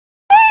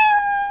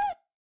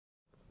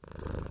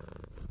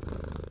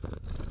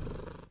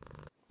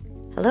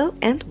Hello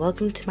and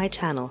welcome to my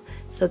channel.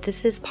 So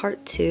this is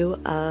part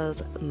 2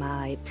 of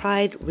my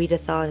Pride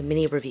Readathon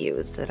mini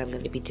reviews that I'm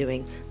going to be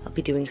doing. I'll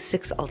be doing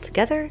 6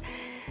 altogether,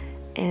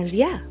 and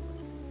yeah.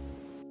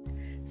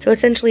 So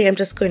essentially I'm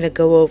just going to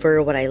go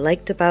over what I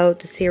liked about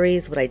the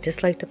series, what I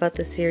disliked about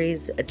the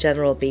series, a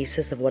general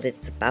basis of what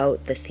it's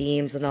about, the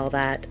themes and all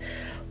that,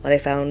 what I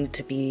found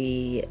to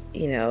be,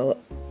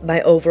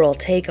 my overall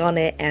take on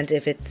it, and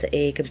if it's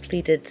a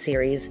completed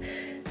series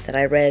that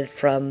I read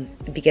from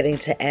beginning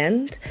to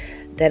end,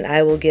 then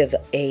I will give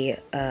a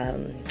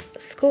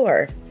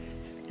score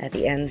at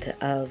the end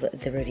of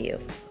the review.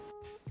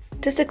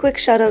 Just a quick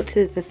shout out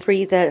to the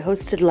 3 that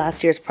hosted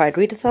last year's Pride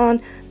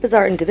Readathon: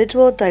 Bizarre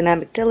Individual,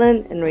 Dynamic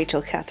Dylan, and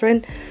Rachel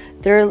Catherine.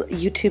 Their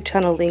YouTube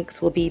channel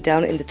links will be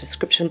down in the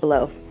description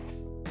below.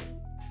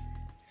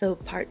 So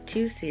part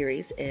 2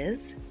 series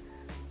is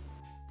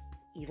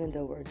Even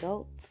Though We're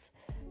Adults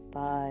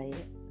by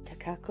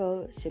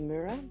Takako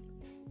Shimura,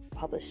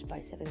 published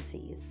by 7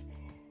 Seas.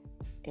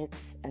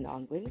 It's an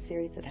ongoing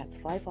series that has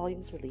 5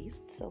 volumes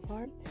released so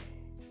far,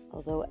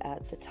 although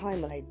at the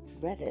time when I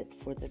read it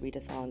for the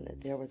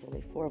readathon, there was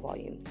only 4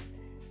 volumes.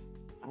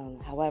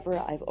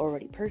 However, I've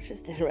already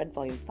purchased and read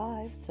volume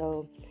 5,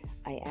 so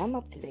I am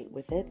up to date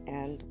with it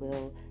and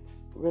will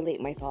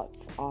relate my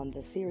thoughts on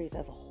the series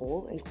as a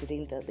whole,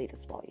 including the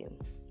latest volume.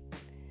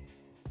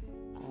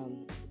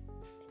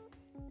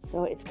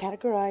 So it's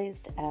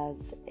categorized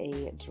as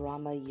a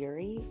drama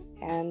yuri,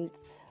 and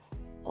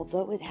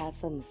although it has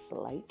some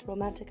slight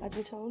romantic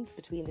undertones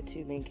between the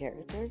 2 main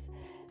characters,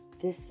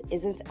 this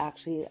isn't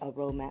actually a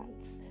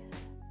romance.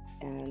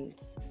 And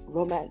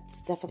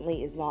romance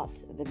definitely is not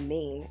the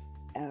main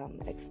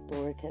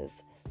explorative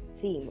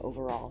theme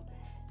overall.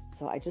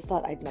 So I just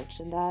thought I'd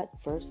mention that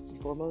first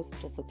and foremost,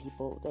 just so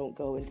people don't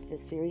go into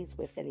this series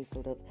with any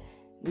sort of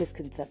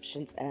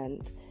misconceptions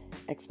and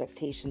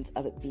expectations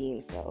of it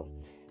being so.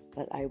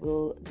 But I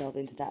will delve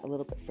into that a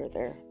little bit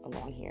further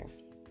along here.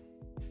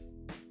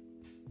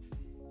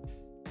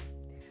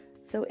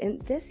 So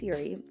in this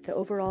yuri, the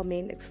overall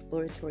main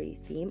exploratory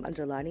theme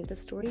underlining the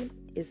story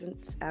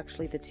isn't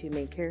actually the 2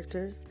 main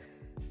characters,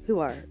 who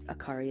are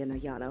Akari and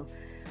Ayano,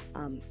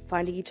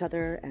 finding each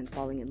other and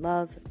falling in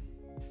love,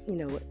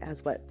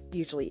 as what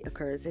usually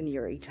occurs in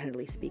yuri,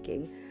 generally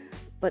speaking,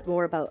 but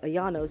more about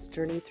Ayano's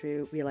journey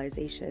through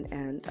realization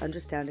and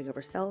understanding of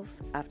herself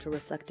after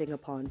reflecting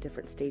upon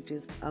different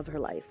stages of her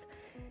life,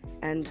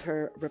 and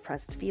her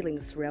repressed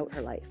feelings throughout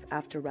her life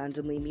after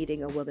randomly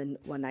meeting a woman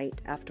one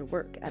night after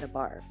work at a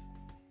bar.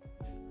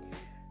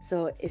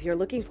 So if you're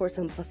looking for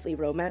some fluffy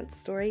romance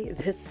story,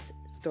 this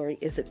story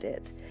isn't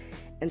it.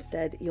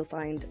 Instead, you'll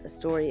find a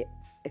story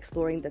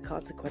exploring the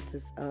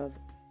consequences of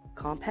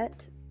compet,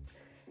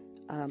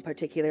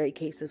 particularly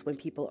cases when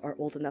people are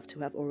old enough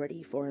to have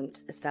already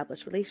formed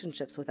established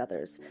relationships with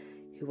others,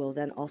 who will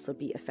then also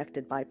be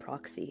affected by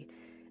proxy.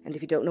 And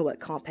if you don't know what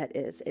compet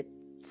is, it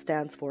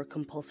stands for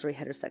compulsory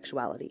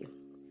heterosexuality.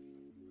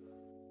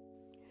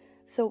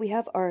 So we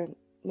have our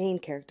main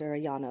character,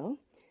 Ayano,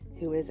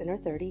 who is in her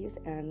 30s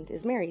and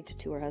is married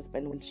to her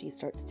husband when she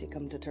starts to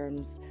come to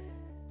terms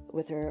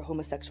with her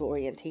homosexual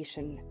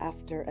orientation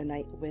after a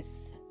night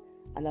with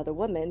another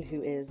woman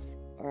who is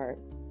our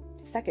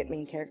second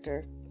main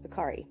character,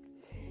 Akari.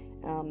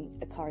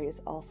 Akari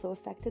is also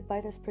affected by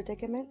this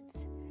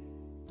predicament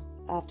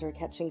after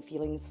catching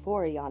feelings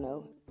for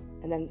Ayano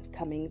and then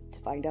coming to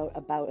find out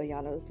about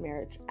Ayano's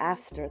marriage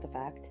after the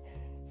fact.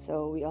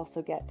 So we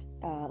also get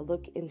a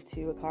look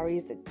into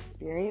Akari's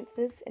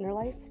experiences in her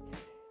life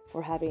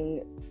for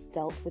having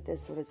dealt with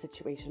this sort of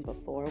situation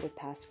before with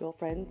past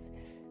girlfriends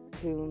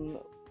whom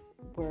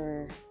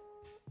were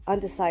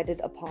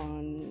undecided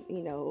upon,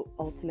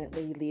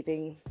 ultimately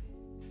leaving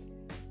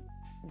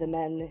the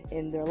men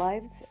in their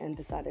lives and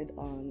decided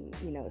on,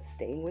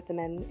 staying with the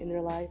men in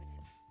their lives.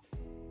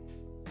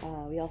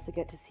 We also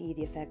get to see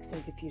the effects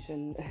and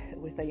confusion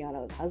with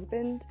Ayano's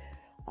husband,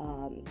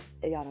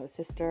 Ayano's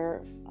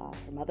sister,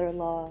 her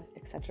mother-in-law,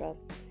 etc.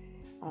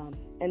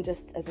 And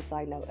just as a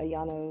side note,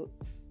 Ayano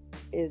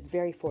is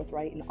very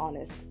forthright and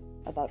honest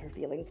about her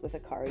feelings with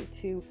Akari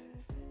to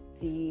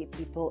the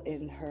people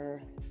in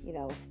her,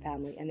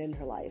 family and in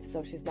her life.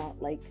 So she's not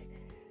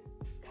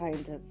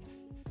kind of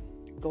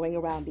going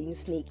around being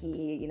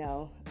sneaky,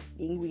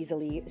 being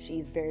weaselly.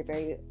 She's very,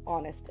 very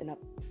honest and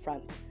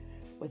upfront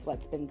with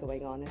what's been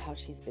going on and how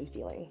she's been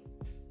feeling.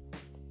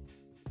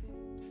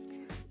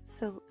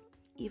 So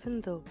even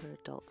though Her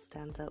Adult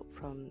stands out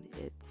from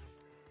its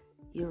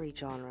yuri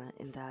genre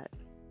in that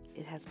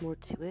it has more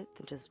to it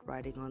than just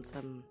riding on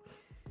some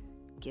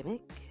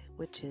gimmick,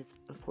 which is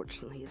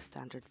unfortunately a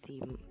standard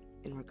theme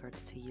in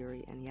regards to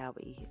yuri and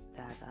yaoi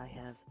that I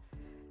have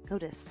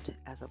noticed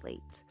as of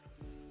late.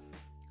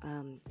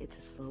 It's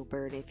a slow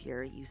burn if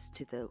you're used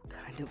to the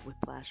kind of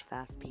whiplash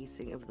fast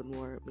pacing of the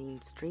more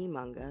mainstream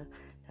manga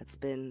that's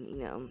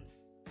been,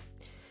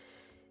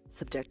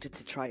 subjected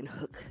to try and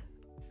hook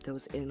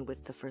those in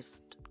with the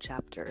first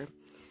chapter.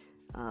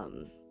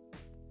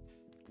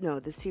 No,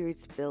 the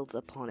series builds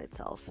upon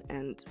itself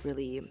and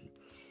really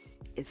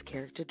is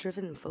character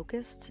driven and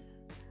focused.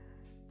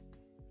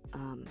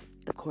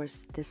 Of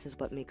course, this is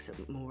what makes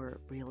it more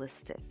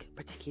realistic,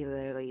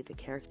 particularly the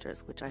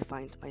characters, which I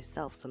find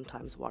myself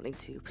sometimes wanting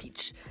to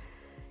reach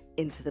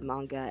into the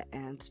manga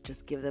and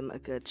just give them a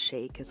good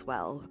shake as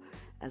well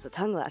as a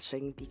tongue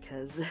lashing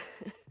because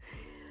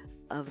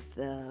of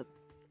the,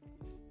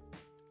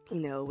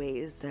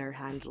 ways they're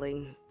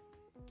handling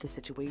the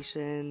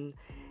situation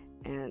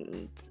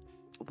and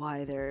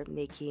why they're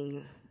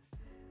making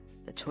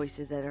the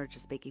choices that are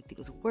just making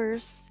things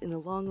worse in the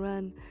long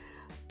run.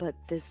 But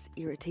this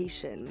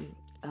irritation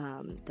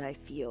that I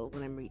feel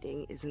when I'm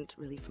reading isn't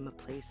really from a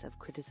place of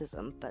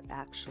criticism, but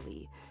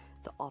actually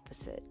the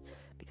opposite.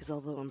 Because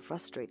although I'm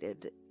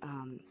frustrated,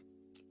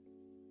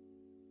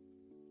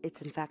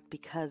 it's in fact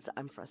because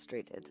I'm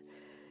frustrated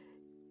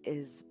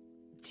is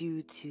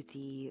due to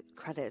the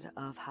credit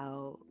of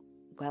how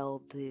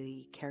well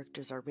the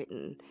characters are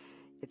written.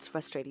 It's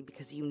frustrating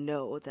because you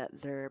know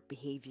that their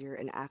behavior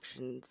and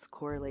actions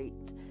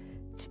correlate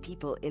to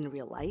people in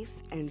real life,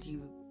 and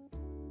you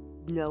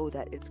know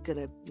that it's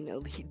gonna,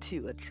 lead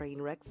to a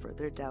train wreck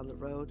further down the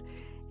road,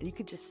 and you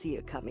could just see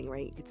it coming,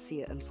 right? You could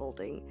see it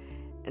unfolding,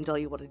 and all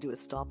you want to do is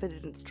stop it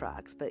in its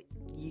tracks, but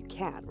you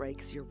can't, right?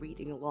 Because you're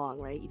reading along,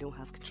 right? You don't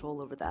have control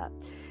over that,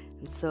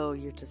 and so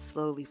you're just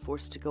slowly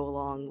forced to go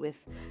along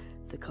with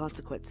the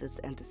consequences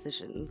and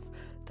decisions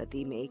that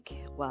they make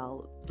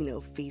while,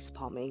 face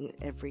palming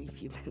every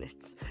few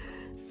minutes.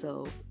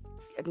 So,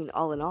 I mean,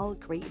 all in all,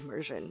 great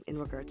immersion in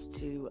regards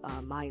to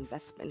my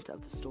investment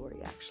of the story,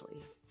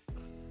 actually.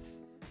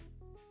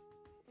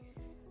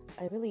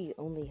 I really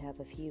only have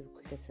a few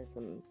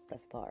criticisms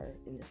thus far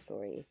in the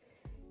story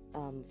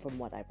from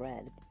what I've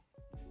read.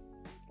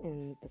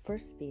 And the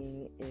first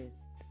being is,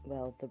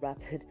 the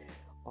rapid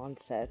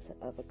onset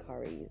of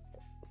Akari's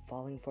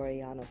falling for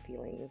Ayano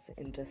feelings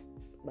in just,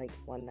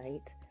 one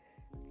night.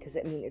 Because,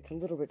 it's a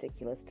little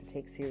ridiculous to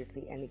take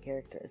seriously any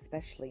character,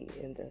 especially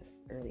in the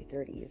early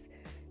 30s,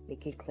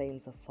 making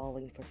claims of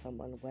falling for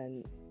someone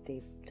when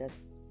they've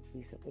just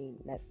recently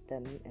met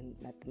them and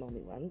met them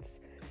only once.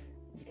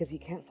 Because you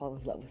can't fall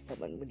in love with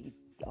someone when you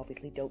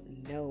obviously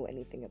don't know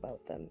anything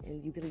about them,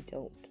 and you really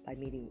don't by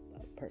meeting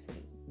a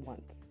person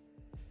once.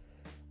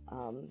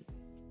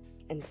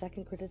 And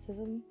second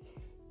criticism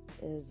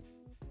is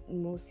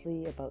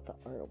mostly about the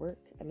artwork.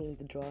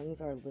 The drawings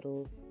are a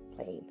little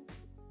plain.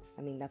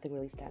 Nothing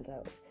really stands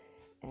out,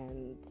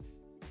 and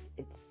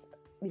it's,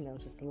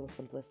 just a little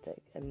simplistic.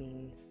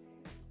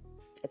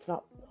 It's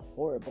not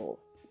horrible,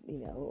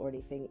 or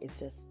anything,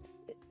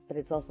 but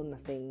it's also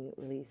nothing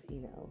really,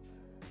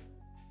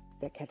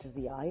 that catches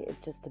the eye.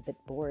 It's just a bit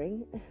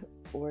boring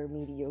or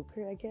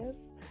mediocre, I guess.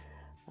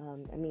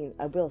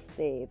 I will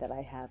say that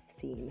I have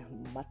seen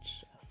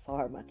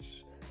far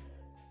much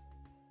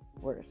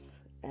worse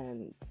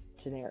and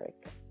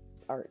generic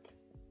art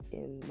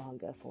in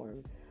manga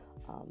form.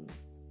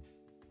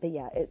 But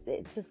yeah,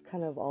 it's just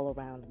kind of all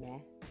around meh,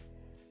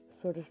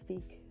 so to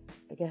speak,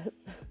 I guess.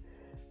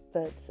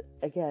 But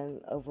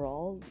again,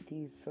 overall,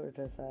 these sort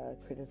of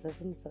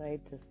criticisms that I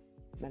just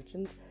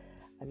mentioned,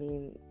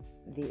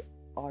 they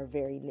are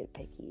very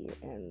nitpicky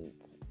and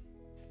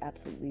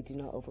absolutely do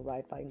not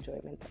override my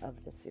enjoyment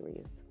of this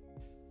series.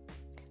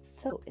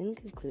 So, in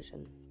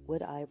conclusion,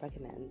 would I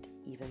recommend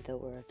Even Though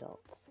We're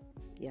Adults?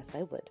 Yes,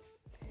 I would.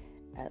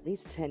 At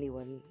least to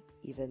anyone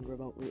even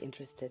remotely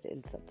interested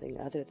in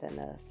something other than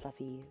a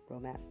fluffy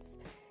romance.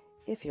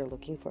 If you're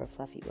looking for a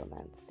fluffy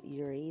romance,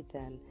 Yuri,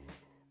 then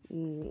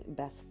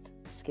best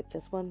skip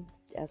this one.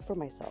 As for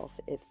myself,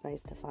 it's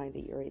nice to find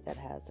a Yuri that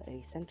has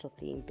a central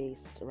theme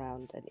based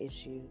around an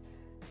issue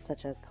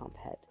such as Comp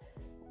Head,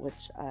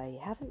 which I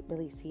haven't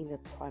really seen a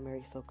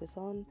primary focus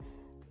on,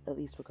 at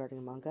least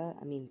regarding manga.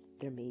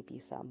 There may be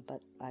some,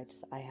 but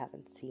I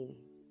haven't seen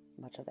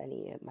much of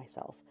any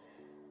myself.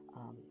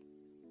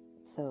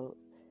 So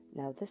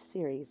now this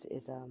series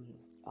is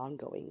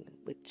ongoing,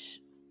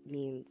 which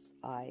means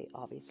I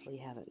obviously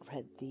haven't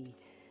read the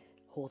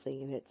whole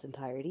thing in its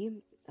entirety.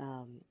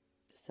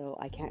 So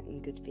I can't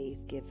in good faith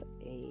give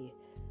a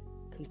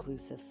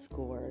conclusive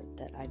score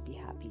that I'd be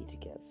happy to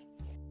give.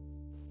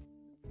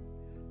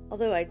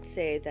 Although I'd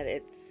say that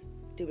it's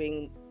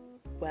doing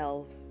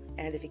well,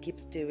 and if it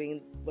keeps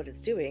doing what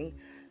it's doing,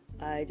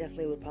 I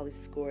definitely would probably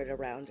score it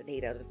around an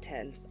 8 out of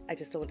 10. I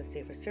just don't want to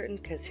say for certain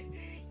because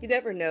you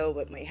never know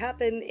what might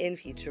happen in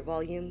future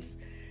volumes.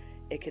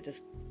 It could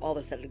just all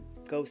of a sudden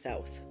go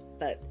south.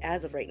 But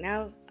as of right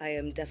now, I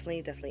am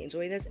definitely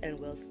enjoying this and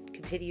will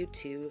continue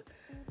to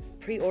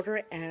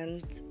pre-order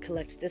and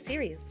collect the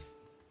series.